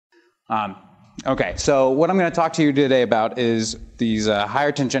Okay, so what I'm going to talk to you today about is these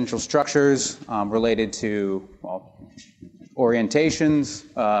higher tangential structures related to, well, orientations,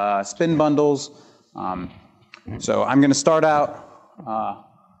 spin bundles. So I'm going to start out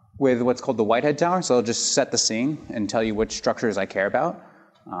with what's called the Whitehead tower. So I'll just set the scene and tell you which structures I care about.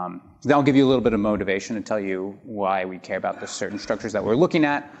 Then I'll give you a little bit of motivation to tell you why we care about the certain structures that we're looking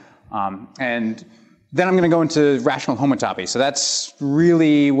at. And then I'm going to go into rational homotopy. So that's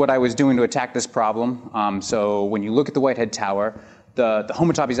really what I was doing to attack this problem. So when you look at the Whitehead tower, the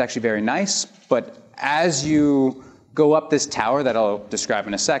homotopy is actually very nice, but as you go up this tower that I'll describe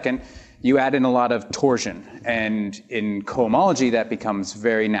in a second, you add in a lot of torsion. And in cohomology, that becomes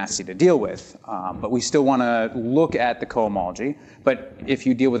very nasty to deal with. But we still want to look at the cohomology. But if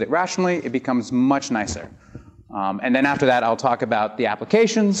you deal with it rationally, it becomes much nicer. And then after that, I'll talk about the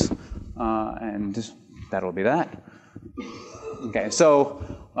applications, and that'll be that. Okay, so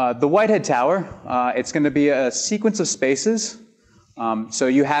the Whitehead tower, it's going to be a sequence of spaces. So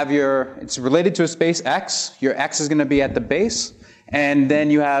you have it's related to a space X. Your X is going to be at the base. And then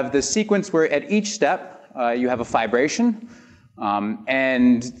you have the sequence where at each step you have a fibration.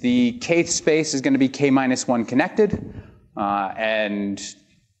 And the kth space is going to be k-1 connected. And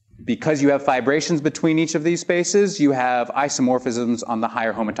because you have fibrations between each of these spaces, you have isomorphisms on the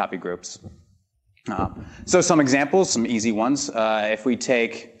higher homotopy groups. So some examples, some easy ones. If we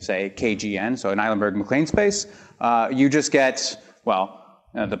take, say, KGN, so an Eilenberg-MacLane space, you just get, well,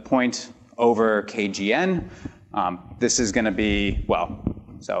 the point over KGN. This is going to be, well,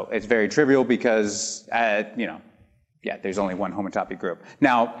 so it's very trivial because, there's only one homotopy group.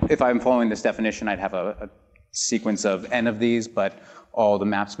 Now, if I'm following this definition, I'd have a sequence of n of these, but all the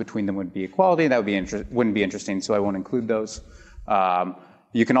maps between them would be equality. That wouldn't be interesting, so I won't include those.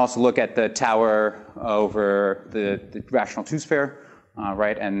 You can also look at the tower over the rational two-sphere,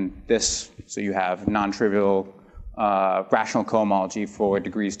 right? And this, so you have non-trivial rational cohomology for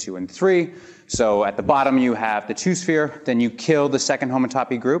degrees 2 and 3. So at the bottom you have the two-sphere, then you kill the second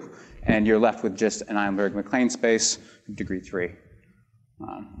homotopy group, and you're left with just an Eilenberg-MacLane space of degree 3.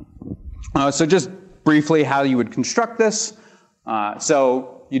 So just briefly how you would construct this.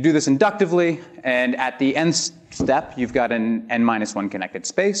 So you do this inductively, and at the nth step, you've got an n-1 connected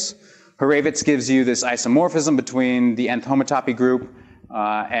space. Hurewicz gives you this isomorphism between the nth homotopy group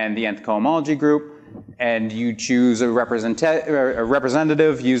and the nth cohomology group, and you choose a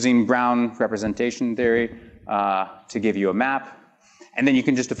representative using Brown representation theory to give you a map. And then you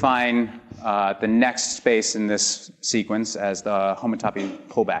can just define the next space in this sequence as the homotopy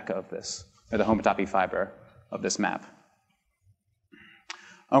pullback of this, or the homotopy fiber of this map.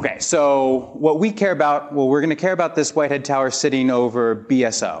 Okay, so what we care about, well, we're going to care about this Whitehead tower sitting over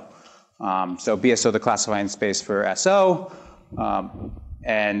BSO. So BSO, the classifying space for SO.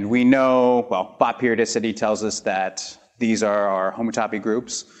 And we know, well, Bott periodicity tells us that these are our homotopy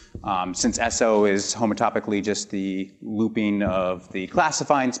groups. Since SO is homotopically just the looping of the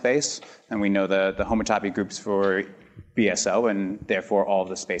classifying space, and we know the homotopy groups for BSO, and therefore all of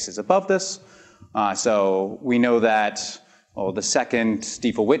the spaces above this. So we know that, well, the second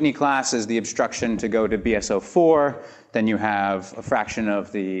Stiefel-Whitney class is the obstruction to go to BSO4. Then you have a fraction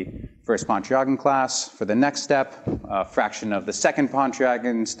of the first Pontryagin class for the next step, a fraction of the second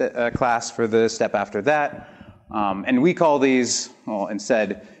Pontryagin class for the step after that. And we call these, well,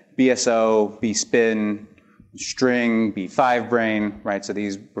 instead, BSO, B-spin, string, B5 brane, right? So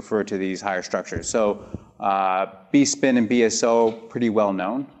these refer to these higher structures. So B-spin and BSO, pretty well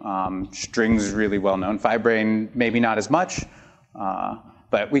known. Strings really well known. 5-brane, maybe not as much.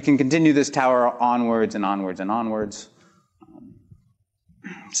 But we can continue this tower onwards and onwards and onwards.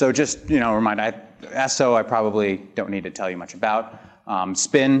 So just, remind, SO I probably don't need to tell you much about.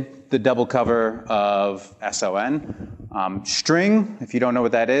 Spin, the double cover of SON. String, if you don't know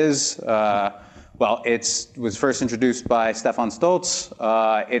what that is, well, it was first introduced by Stefan Stolz.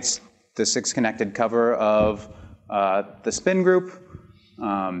 It's the 6-connected cover of the spin group.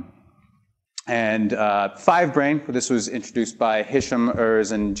 And 5-brane, this was introduced by Hisham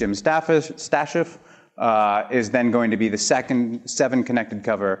Urs and Jim Stasheff, is then going to be the second 7-connected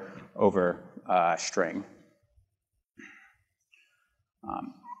cover over string.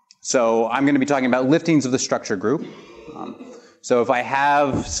 So I'm going to be talking about liftings of the structure group. So if I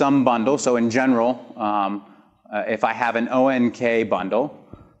have some bundle, so in general, if I have an ONK bundle,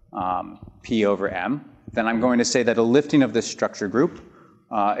 P over M, then I'm going to say that a lifting of this structure group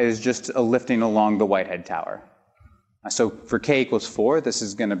is just a lifting along the Whitehead tower. So for K equals 4, this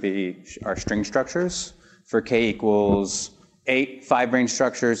is going to be our string structures. For K equals 8, 5-brane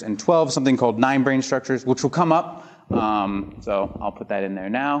structures, and 12, something called 9-brane structures, which will come up. So I'll put that in there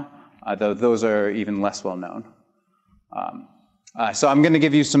now. though those are even less well known. So I'm going to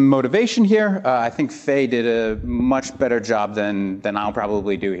give you some motivation here. I think Faye did a much better job than I'll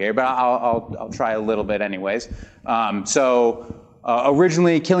probably do here, but I'll try a little bit anyways.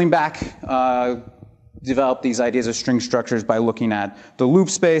 Originally, Killingback developed these ideas of string structures by looking at the loop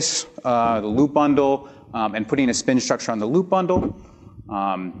space, the loop bundle, and putting a spin structure on the loop bundle.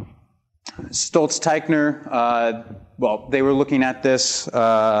 Stolz-Teichner, well, they were looking at this.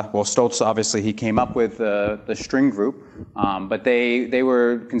 Well, Stolz, obviously, he came up with the string group, but they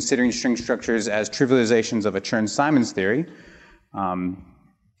were considering string structures as trivializations of a Chern-Simons theory.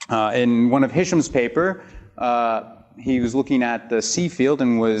 In one of Hisham's paper, he was looking at the C field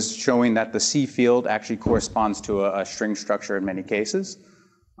and was showing that the C field actually corresponds to a string structure in many cases.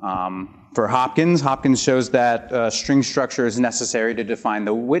 For Hopkins shows that string structure is necessary to define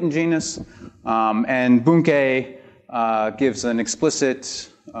the Witten genus, and Bunke gives an explicit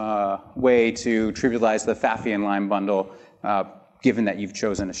way to trivialize the Pfaffian line bundle, given that you've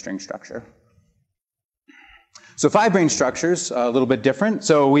chosen a string structure. So five-brain structures, a little bit different.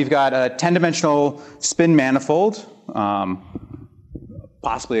 So we've got a 10-dimensional spin manifold,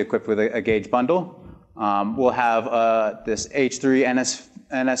 possibly equipped with a gauge bundle. We'll have this H3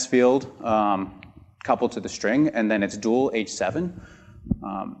 NS field coupled to the string, and then it's dual H7.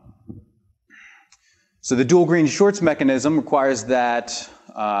 So the dual Green-Shorts mechanism requires that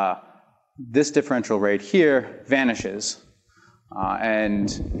this differential right here vanishes.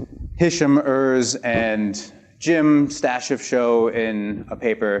 And Hisham, Urs, and Jim Stashev show in a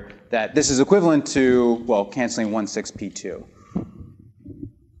paper that this is equivalent to, well, canceling 1,6P2.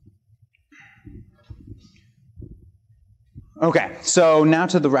 Okay, so now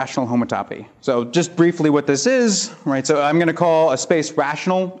to the rational homotopy. So just briefly what this is, right? So I'm going to call a space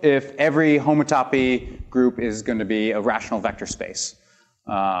rational if every homotopy group is going to be a rational vector space.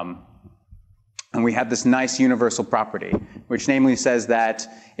 And we have this nice universal property, which namely says that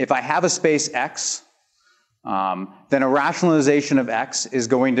if I have a space X, then a rationalization of X is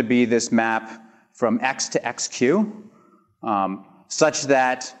going to be this map from X to XQ, such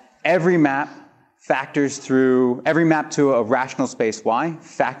that every map to a rational space Y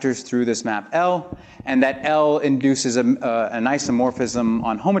factors through this map L, and that L induces an isomorphism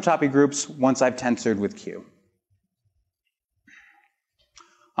on homotopy groups once I've tensored with Q.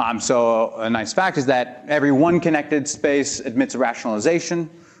 So a nice fact is that every one connected space admits a rationalization,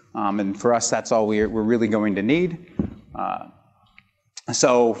 and for us that's all we're really going to need.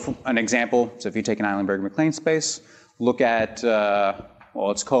 So an example, so if you take an Eilenberg-MacLane space, look at,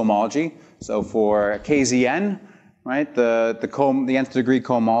 well, it's cohomology. So for KZN, right, the nth degree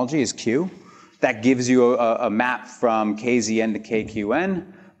cohomology is Q. That gives you a map from KZN to KQN,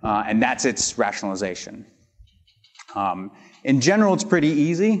 and that's its rationalization. In general, it's pretty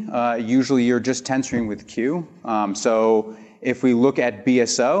easy. Usually you're just tensoring with Q. So if we look at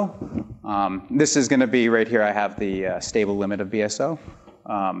BSO, this is going to be right here, I have the stable limit of BSO.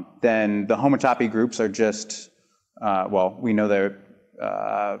 Then the homotopy groups are just, well, we know they're,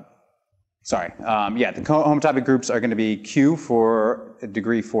 yeah, the homotopy groups are going to be Q for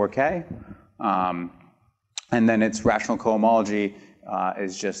degree 4K. And then its rational cohomology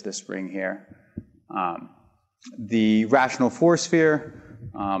is just this ring here. The rational four sphere,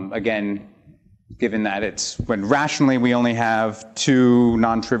 again, given that it's, when rationally we only have two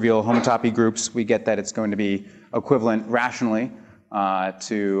non-trivial homotopy groups, we get that it's going to be equivalent rationally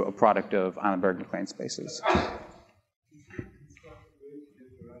to a product of Eilenberg-MacLane spaces.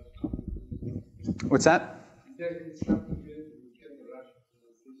 What's that?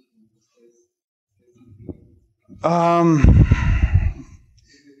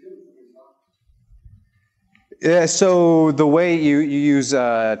 Yeah, so the way you use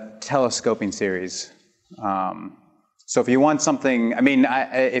telescoping series. So if you want something, I mean,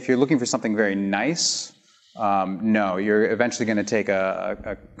 if you're looking for something very nice, no, you're eventually going to take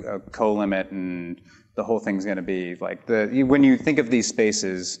a co-limit, and the whole thing's going to be like when you think of these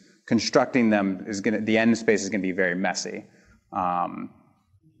spaces, constructing them is going to, the end space is going to be very messy. A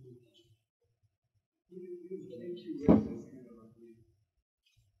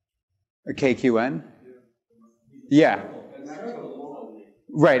KQN? Yeah.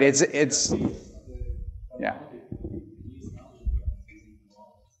 Right, it's, yeah.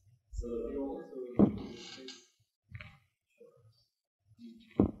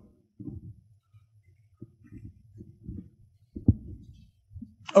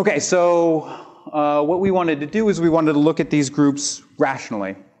 Okay, so what we wanted to do is we wanted to look at these groups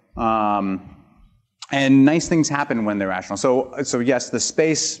rationally. And nice things happen when they're rational. So yes, the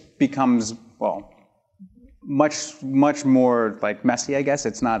space becomes, well, much more like messy, I guess.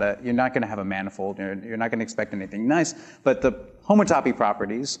 It's not you're not going to have a manifold. You're not going to expect anything nice. But the homotopy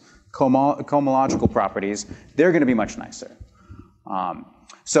properties, cohomological properties, they're going to be much nicer.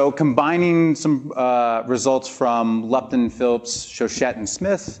 So combining some results from Lupton, Phillips, Chochette, and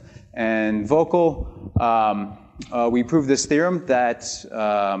Smith, and Vocal, we proved this theorem that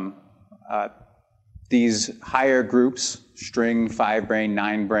these higher groups, string, 5-brane,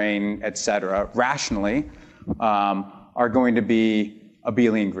 9-brane, et cetera, rationally, are going to be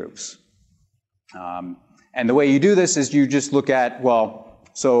abelian groups. And the way you do this is you just look at, well,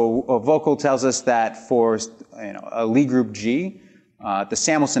 so Vocal tells us that for a Lie group G, the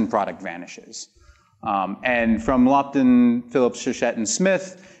Samuelson product vanishes. And from Lupton, Phillips, Chochette, and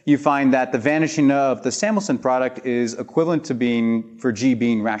Smith, you find that the vanishing of the Samuelson product is equivalent to for G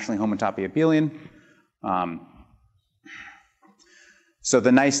being rationally homotopy abelian. So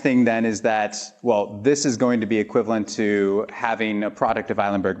the nice thing then is that, well, this is going to be equivalent to having a product of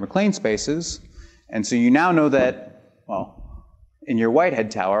Eilenberg-MacLane spaces. And so you now know that, well, in your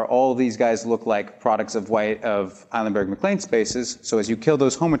Whitehead tower, all of these guys look like products of Eilenberg-MacLane spaces. So as you kill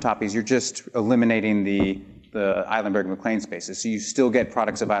those homotopies, you're just eliminating the Eilenberg-MacLane spaces. So you still get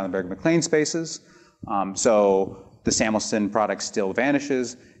products of Eilenberg-MacLane spaces. So the Samuelson product still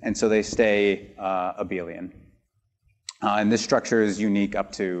vanishes, and so they stay abelian. And this structure is unique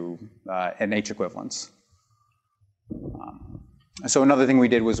up to an H equivalence. So another thing we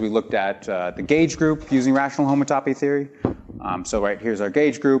did was we looked at the gauge group using rational homotopy theory. So right here's our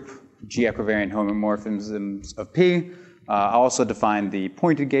gauge group, G equivariant homomorphisms of P. I also defined the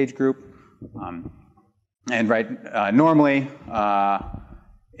pointed gauge group. And normally,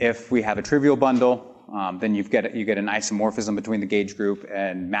 if we have a trivial bundle, then you get an isomorphism between the gauge group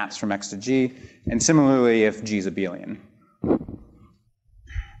and maps from X to G. And similarly, if G is abelian.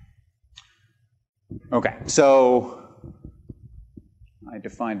 Okay, so I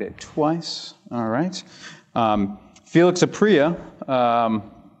defined it twice. All right. Felix Apria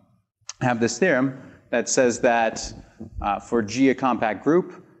have this theorem that says that for G a compact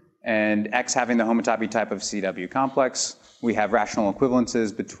group and X having the homotopy type of CW complex, we have rational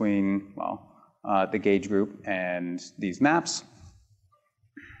equivalences between, well, the gauge group and these maps.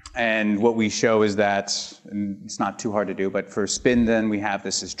 And what we show is that, and it's not too hard to do, but for spin then we have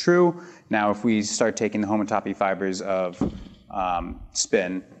this is true. Now if we start taking the homotopy fibers of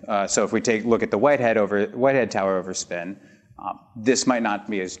spin, so if we look at the Whitehead tower over spin, this might not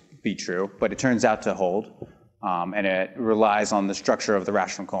be true, but it turns out to hold, and it relies on the structure of the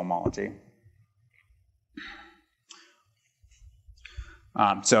rational cohomology.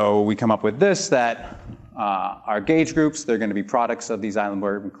 So we come up with this, that our gauge groups, they're going to be products of these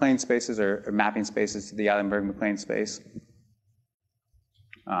Eilenberg-MacLane spaces or mapping spaces to the Eilenberg-MacLane space.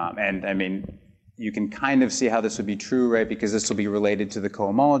 And I mean, you can kind of see how this would be true, right? Because this will be related to the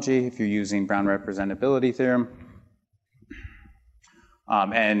cohomology if you're using Brown representability theorem.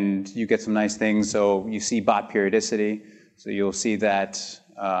 And you get some nice things. So you see Bott periodicity. So you'll see that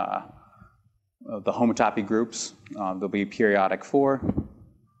the homotopy groups, they'll be periodic 4.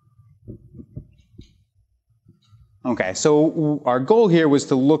 Okay, so our goal here was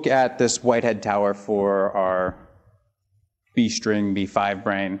to look at this Whitehead tower for our B string, B5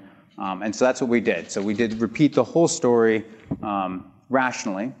 brane. And so that's what we did. So we did repeat the whole story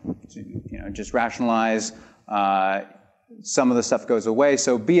rationally, just rationalize. Some of the stuff goes away.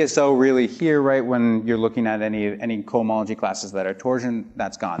 So BSO really here, right, when you're looking at any cohomology classes that are torsion,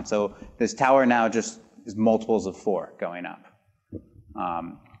 that's gone. So this tower now just is multiples of 4 going up.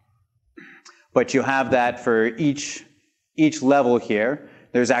 But you have that for each level here.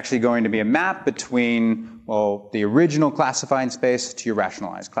 There's actually going to be a map between, well, the original classifying space to your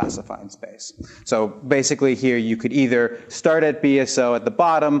rationalized classifying space. So basically here you could either start at BSO at the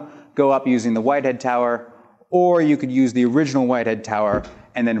bottom, go up using the Whitehead tower, or you could use the original Whitehead tower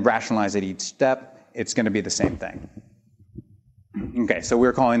and then rationalize at each step. It's going to be the same thing. Okay, so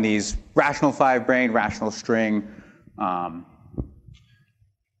we're calling these rational 5 brane, rational string.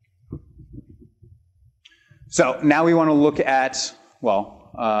 So now we want to look at, well,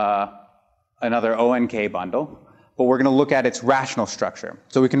 another ONK bundle, but we're going to look at its rational structure.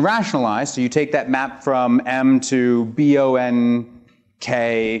 So we can rationalize, so you take that map from M to BONK,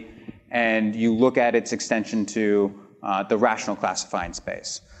 and you look at its extension to the rational classifying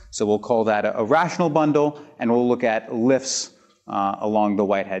space. So we'll call that a rational bundle, and we'll look at lifts along the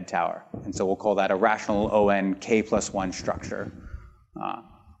Whitehead tower. And so we'll call that a rational ONK+1 structure.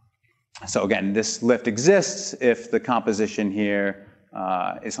 So again, this lift exists if the composition here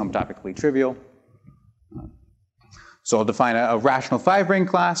is homotopically trivial. So I'll define a rational 5 brane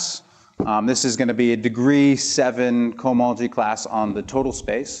class. This is going to be a degree 7 cohomology class on the total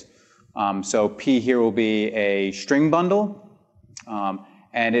space. So P here will be a string bundle,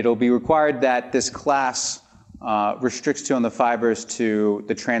 and it'll be required that this class restricts to on the fibers to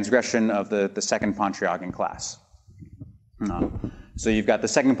the transgression of the second Pontryagin class. So you've got the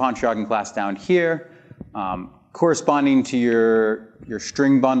second Pontryagin class down here. Corresponding to your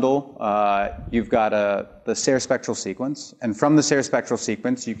string bundle, you've got the Serre spectral sequence. And from the Serre spectral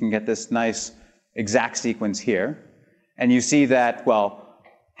sequence, you can get this nice exact sequence here. And you see that, well,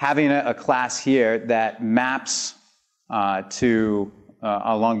 having a class here that maps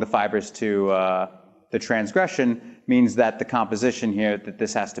along the fibers to the transgression means that the composition here, that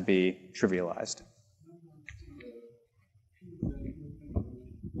this has to be trivialized.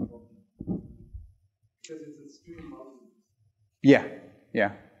 Yeah,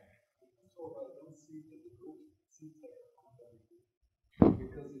 yeah.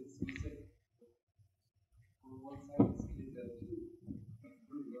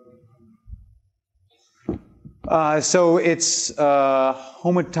 So it's a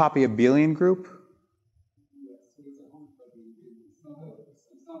homotopy abelian group.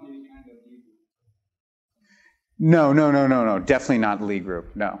 No, definitely not Lie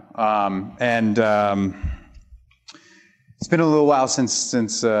group, no. It's been a little while since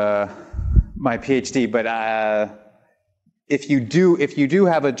my PhD, but if you do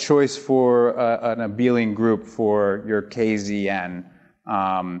have a choice for an abelian group for your KZN,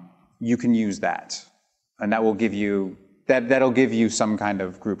 you can use that, and that will give you that'll give you some kind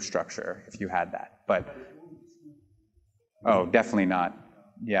of group structure if you had that. But oh, definitely not.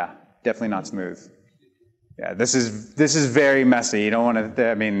 Yeah, definitely not smooth. Yeah, this is very messy. You don't want to.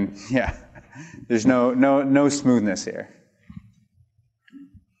 I mean, yeah, there's no smoothness here.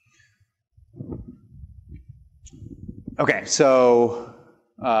 Okay, so,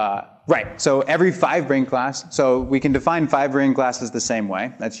 right, so every 5-brane class, so we can define 5-brane classes the same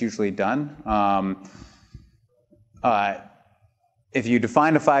way. That's usually done. If you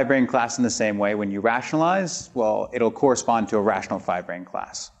define a 5-brane class in the same way, when you rationalize, well, it'll correspond to a rational 5-brane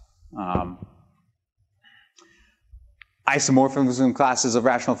class. Isomorphism classes of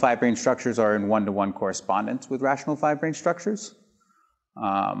rational 5-brane structures are in one-to-one correspondence with rational 5-brane structures.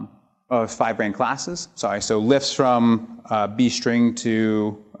 Of 5-brane classes, sorry, so lifts from B string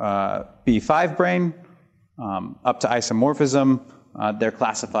to B5 brane up to isomorphism, they're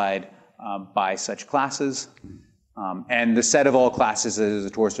classified by such classes. And the set of all classes is a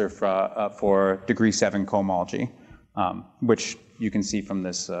torsor for degree 7 cohomology, which you can see from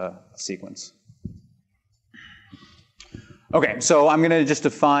this sequence. Okay, so I'm going to just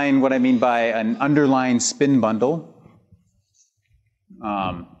define what I mean by an underlying spin bundle.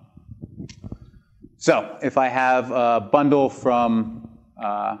 So if I have a bundle from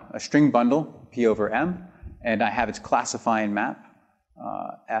a string bundle, P over M, and I have its classifying map,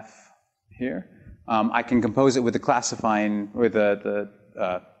 F here, I can compose it with the classifying, or the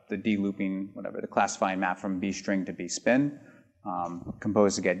D-looping, whatever, the classifying map from B string to B spin,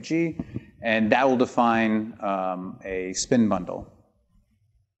 compose to get G, and that will define a spin bundle.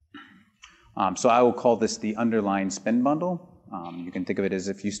 So I will call this the underlying spin bundle. You can think of it as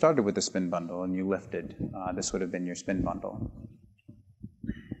if you started with a spin bundle and you lifted. This would have been your spin bundle.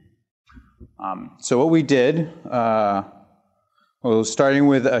 So what we did, well, starting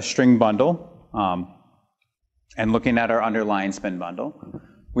with a string bundle and looking at our underlying spin bundle,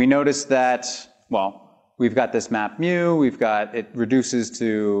 we noticed that, well, we've got this map mu, it reduces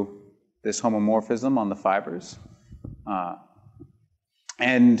to this homomorphism on the fibers.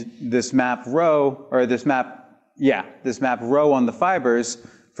 And this map rho, or this map rho on the fibers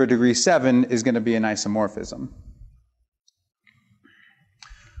for degree 7 is going to be an isomorphism.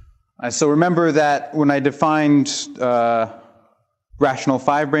 So remember that when I defined rational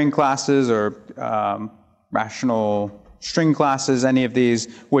 5-brane classes or rational string classes, any of these,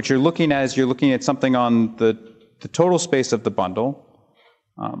 what you're looking at is you're looking at something on the total space of the bundle,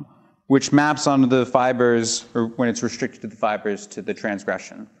 which maps onto the fibers, or when it's restricted to the fibers, to the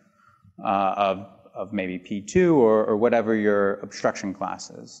transgression of maybe P2 or whatever your obstruction class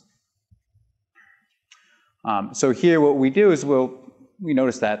is. So here what we do is we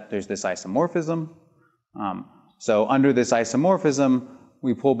notice that there's this isomorphism. So under this isomorphism,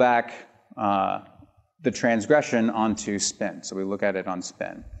 we pull back the transgression onto spin. So we look at it on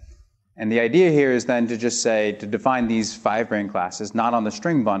spin. And the idea here is then to just say, to define these 5-brane classes, not on the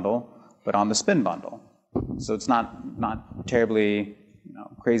string bundle, but on the spin bundle. So it's not terribly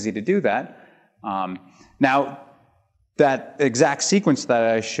crazy to do that. Now, that exact sequence that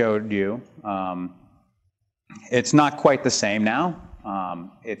I showed you, it's not quite the same now.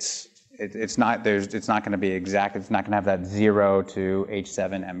 It's it's not going to be exact. It's not going to have that 0 to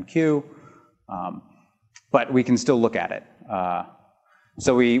H7MQ, but we can still look at it.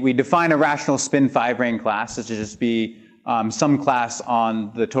 So we define a rational spin five-brane class as to just be some class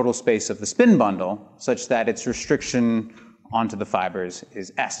on the total space of the spin bundle, such that its restriction onto the fibers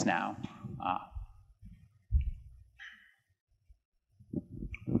is S now.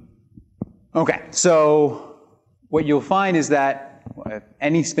 Okay, so what you'll find is that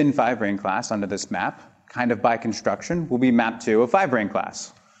any spin five-brane class under this map, kind of by construction, will be mapped to a five-brane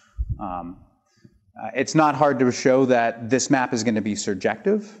class. It's not hard to show that this map is going to be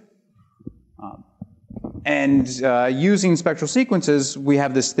surjective. And using spectral sequences, we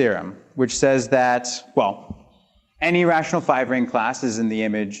have this theorem, which says that, well, any rational five-brane class is the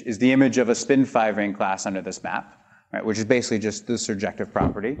image of a spin five-brane class under this map, right, which is basically just the surjective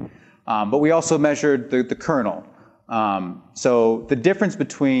property. But we also measured the kernel. So the difference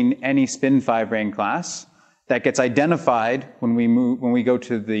between any spin five-brane class that gets identified when we go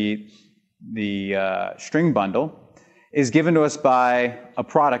to the string bundle is given to us by a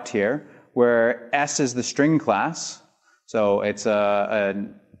product here, where S is the string class, so it's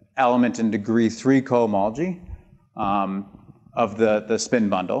an element in degree 3 cohomology of the spin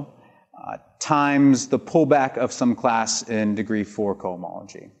bundle, times the pullback of some class in degree 4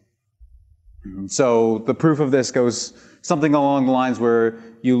 cohomology. So the proof of this goes something along the lines where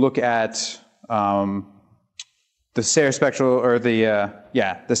you look at the stereospectral, or the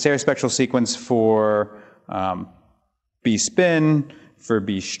stereospectral sequence for B spin, for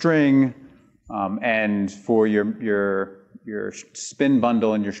B string, and for your spin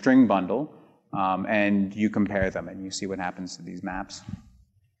bundle and your string bundle, and you compare them and you see what happens to these maps.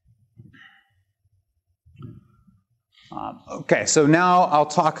 Okay, so now I'll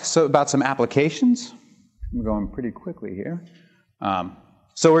talk about some applications. I'm going pretty quickly here.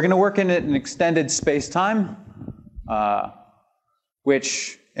 So we're going to work in an extended space-time,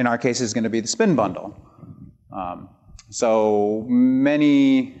 which in our case is going to be the spin bundle. So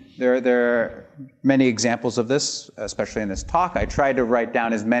there are many examples of this, especially in this talk. I tried to write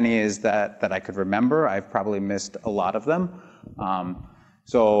down as many as that I could remember. I've probably missed a lot of them.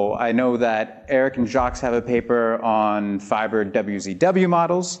 So I know that Eric and Jacques have a paper on fibered WZW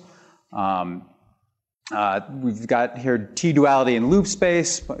models. We've got here T-duality in loop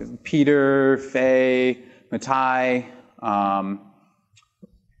space, Peter, Fay, Matai.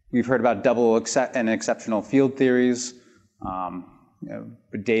 We've heard about double and exceptional field theories,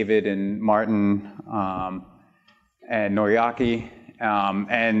 David and Martin and Noriaki.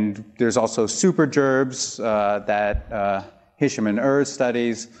 And there's also supergerbs that Hisham and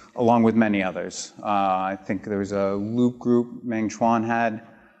studies, along with many others. I think there was a loop group Meng Chuan had.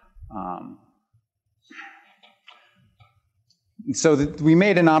 So we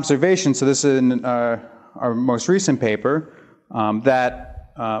made an observation, so this is in our most recent paper,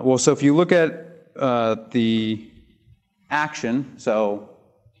 that, so if you look at the action, so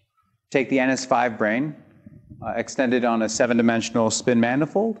take the NS5 brane, extended on a 7-dimensional spin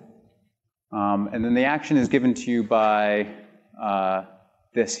manifold, and then the action is given to you by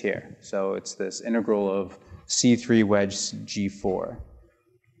this here. So it's this integral of C3 wedge G4.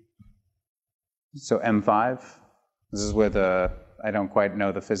 So M5. This is where I don't quite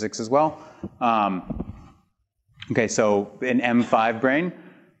know the physics as well. Okay, so an M5 brane.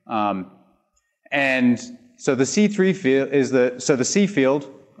 And so the C3 field is the C field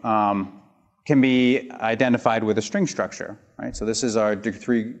can be identified with a string structure, right? So this is our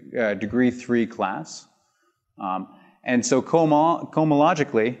degree 3 class. And so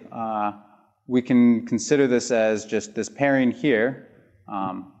cohomologically, we can consider this as just this pairing here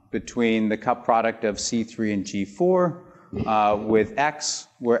between the cup product of C3 and G4 with X,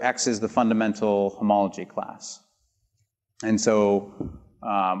 where X is the fundamental homology class. And so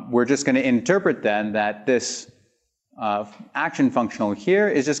we're just going to interpret then that this action functional here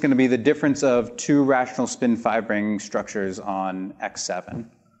is just going to be the difference of two rational spin five-brane structures on X7.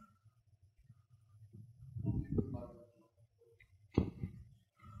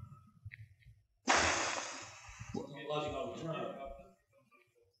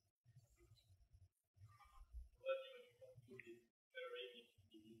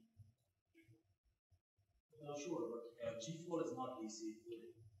 Sure, but G4 is not DC.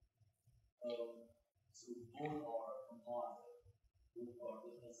 So both are combined. Both are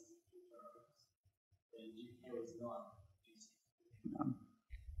differences in two terms. And G4 is not DC.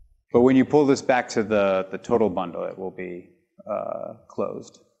 But when you pull this back to the total bundle, it will be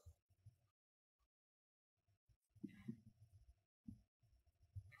closed.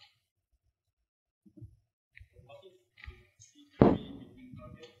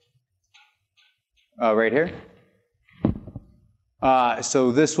 Right here.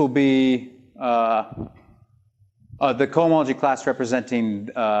 So this will be the cohomology class representing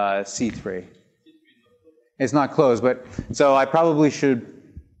C3. It's not closed, but so I probably should,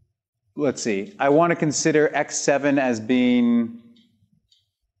 let's see. I want to consider X7 as being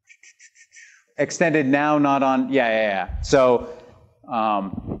extended now, not on, yeah. So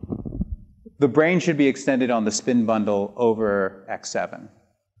the brane should be extended on the spin bundle over X7.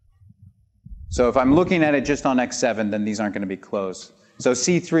 So if I'm looking at it just on X7, then these aren't going to be closed. So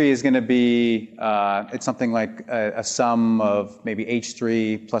C3 is going to be, it's something like a sum of maybe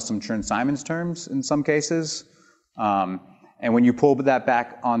H3 plus some Chern-Simons terms in some cases. And when you pull that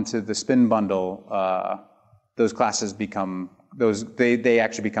back onto the spin bundle, those classes become, they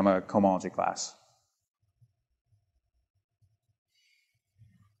actually become a cohomology class.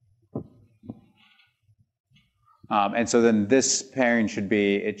 And so then this pairing should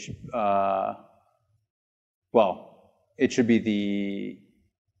be, it should be the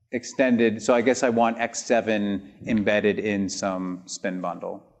extended, so I guess I want X7 embedded in some spin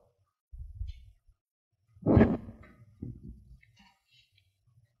bundle.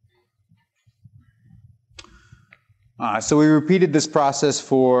 So we repeated this process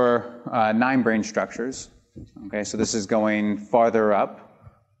for 9 brane structures. Okay, so this is going farther up.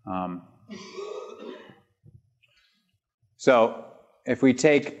 So if we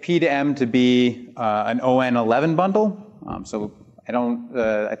take P to M to be an ON11 bundle, so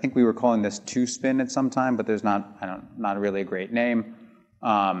I think we were calling this 2-spin at some time, but there's not really a great name.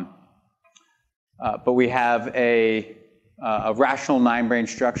 But we have a rational 9-brane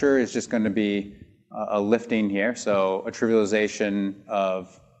structure is just going to be a lifting here, so a trivialization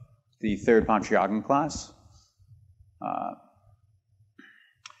of the third Pontryagin class.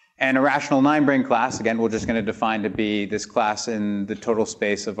 And a rational 9-brane class, again, we're just going to define to be this class in the total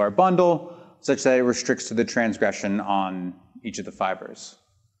space of our bundle, such that it restricts to the transgression on each of the fibers.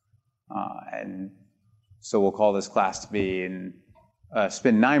 And so we'll call this class to be in a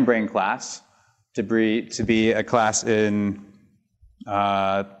spin 9-brane class, to be a class in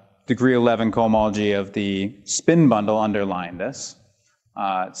degree 11 cohomology of the spin bundle underlying this,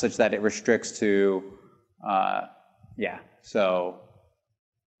 such that it restricts to, so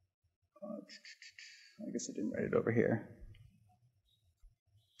I guess I didn't write it over here.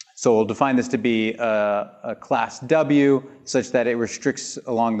 So we'll define this to be a class W, such that it restricts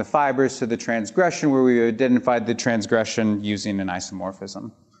along the fibers to the transgression where we identified the transgression using an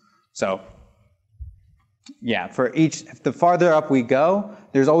isomorphism. So yeah, for each, the farther up we go,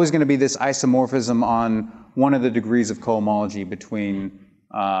 there's always going to be this isomorphism on one of the degrees of cohomology between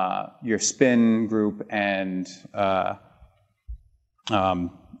your spin group and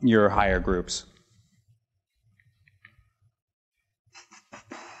your higher groups.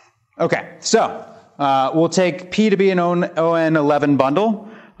 Okay, so we'll take P to be an ON11 bundle.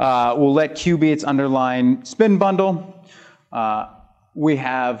 We'll let Q be its underlying spin bundle. We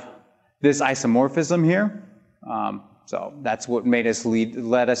have this isomorphism here. So that's what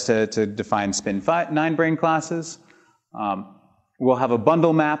led us to define spin 9-brane classes. We'll have a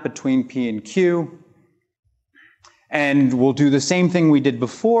bundle map between P and Q. And we'll do the same thing we did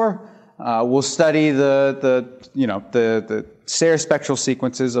before. We'll study the Sayre spectral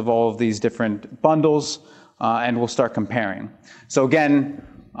sequences of all of these different bundles, and we'll start comparing. So again,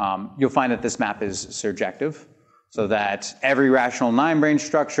 you'll find that this map is surjective, so that every rational 9-brane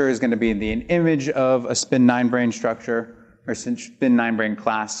structure is going to be the image of a spin 9-brane structure, or spin 9-brane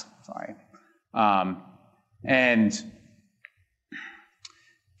class, sorry. And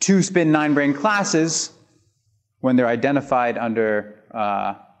 2 spin 9-brane classes, when they're identified under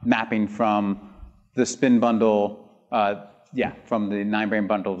mapping from the spin bundle, from the 9-brane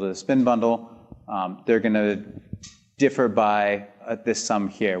bundle to the spin bundle, they're going to differ by this sum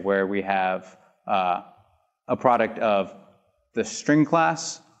here, where we have a product of the string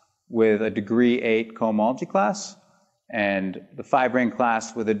class with a degree 8 cohomology class, and the 5-brane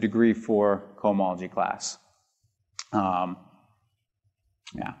class with a degree 4 cohomology class.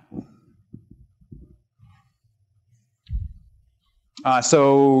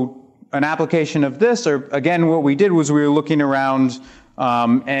 So an application of this, or again, what we did was we were looking around,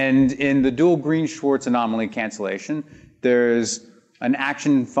 and in the dual Green-Schwarz anomaly cancellation, there's an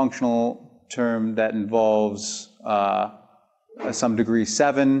action functional term that involves some degree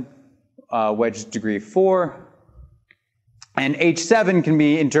 7, wedge degree 4, and H7 can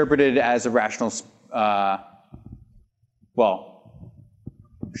be interpreted as a rational, I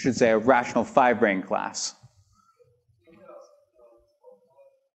should say a rational 5-brane class.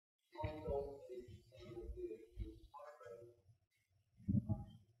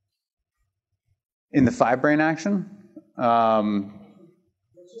 In the five-brane action? It's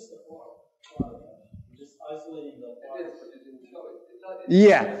just a part. You're just isolating the part.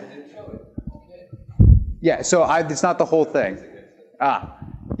 Yeah. Yeah, so it's not the whole thing.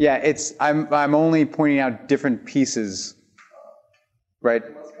 Yeah, I'm only pointing out different pieces, right?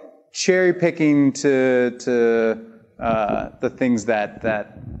 Cherry picking to the things that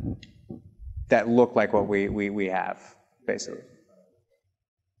look like what we have, basically.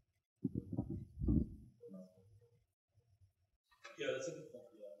 Yeah, that's a good point.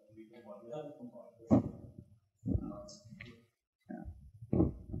 Yeah, we haven't combined.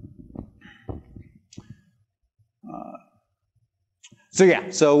 So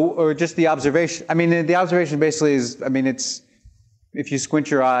yeah, or just the observation. I mean, the observation basically is, I mean, it's, if you squint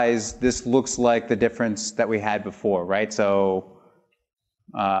your eyes, this looks like the difference that we had before, right? So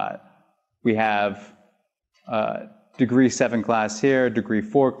we have degree 7 class here, degree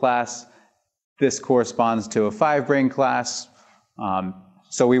 4 class. This corresponds to a 5-brane class.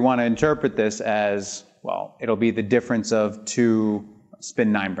 So we want to interpret this as, well, it'll be the difference of 2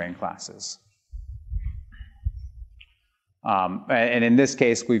 spin 9-brane classes. And in this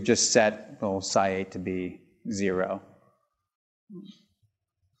case, we've just set psi 8 to be 0.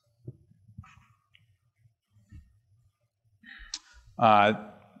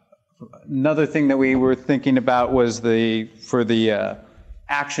 Another thing that we were thinking about was for the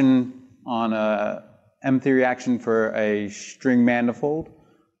action on a M-theory action for a string manifold.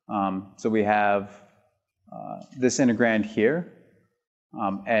 So we have this integrand here.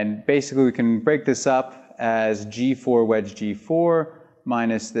 And basically we can break this up as G4 wedge G4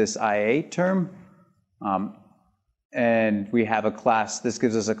 minus this I8 term. And we have a class, this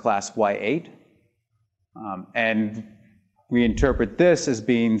gives us a class Y8. And we interpret this as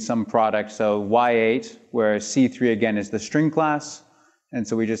being some product, so Y8, where C3 again is the string class. And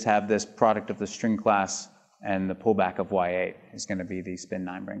so we just have this product of the string class, and the pullback of Y8 is going to be these spin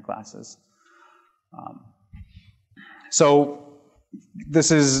 9-brane classes. So this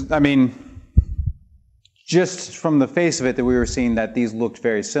is, I mean, just from the face of it, that we were seeing that these looked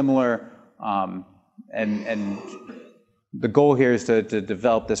very similar, and the goal here is to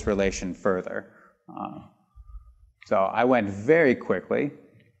develop this relation further. So I went very quickly.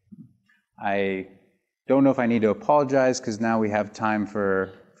 I don't know if I need to apologize, because now we have time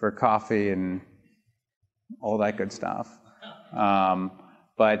for coffee and all that good stuff.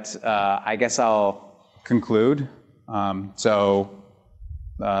 But I guess I'll conclude. In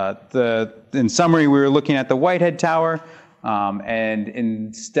summary, we were looking at the Whitehead Tower, and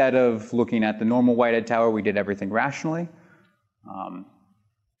instead of looking at the normal Whitehead Tower, we did everything rationally.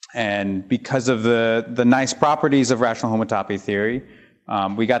 And because of the nice properties of rational homotopy theory,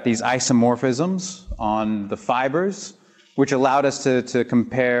 we got these isomorphisms on the fibers, which allowed us to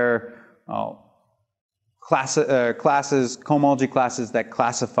compare cohomology classes that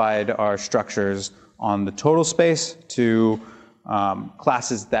classified our structures on the total space to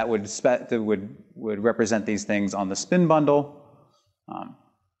classes that would represent these things on the spin bundle.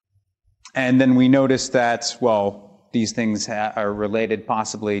 And then we noticed that, well, these things are related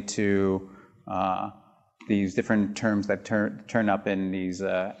possibly to these different terms that turn up in these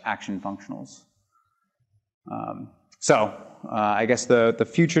action functionals. I guess the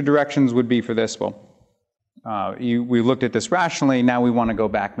future directions would be for this. Well, we looked at this rationally. Now we want to go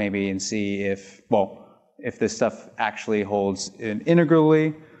back maybe and see if this stuff actually holds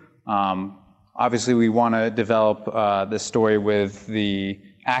integrally. Obviously, we want to develop this story with the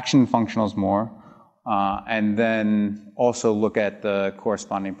action functionals more. And then also look at the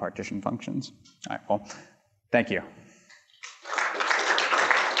corresponding partition functions. All right, well, thank you.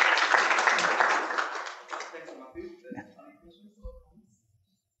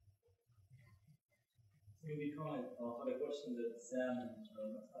 Maybe comment for the question that Sam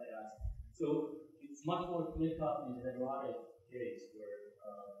I asked. So it's much more clear-cut in the erotic case where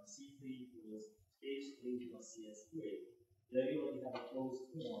C3 was H3 plus CS3. There you already have a closed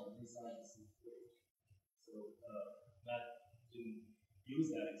form inside the C3. So that didn't use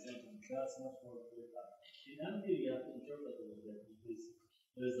that example. That's much more clear-cut. In M-theory, you have to interpret a little bit because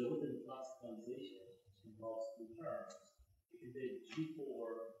there's a written classification which involves 2 terms. You can take G4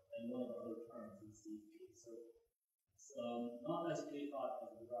 and one of the other terms in C3. So it's not as clear-cut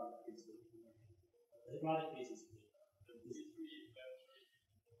as the erotic case. The erotic case is clear-cut.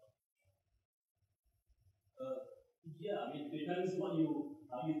 Yeah, I mean, it depends how you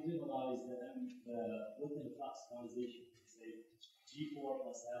trivialize the within classification. Say G4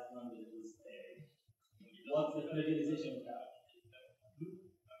 plus F lambda equals A. What's the trivialization of that?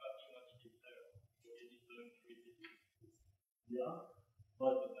 Yeah,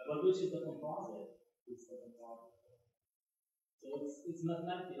 but which is the composite? this doesn't work. So it's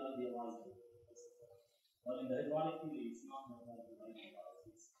mathematically idealizable. But in the hydraulic theory, it's not mathematically idealized.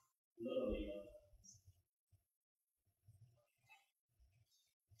 It's literally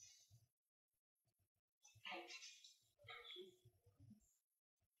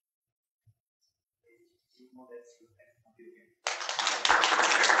more or less computing.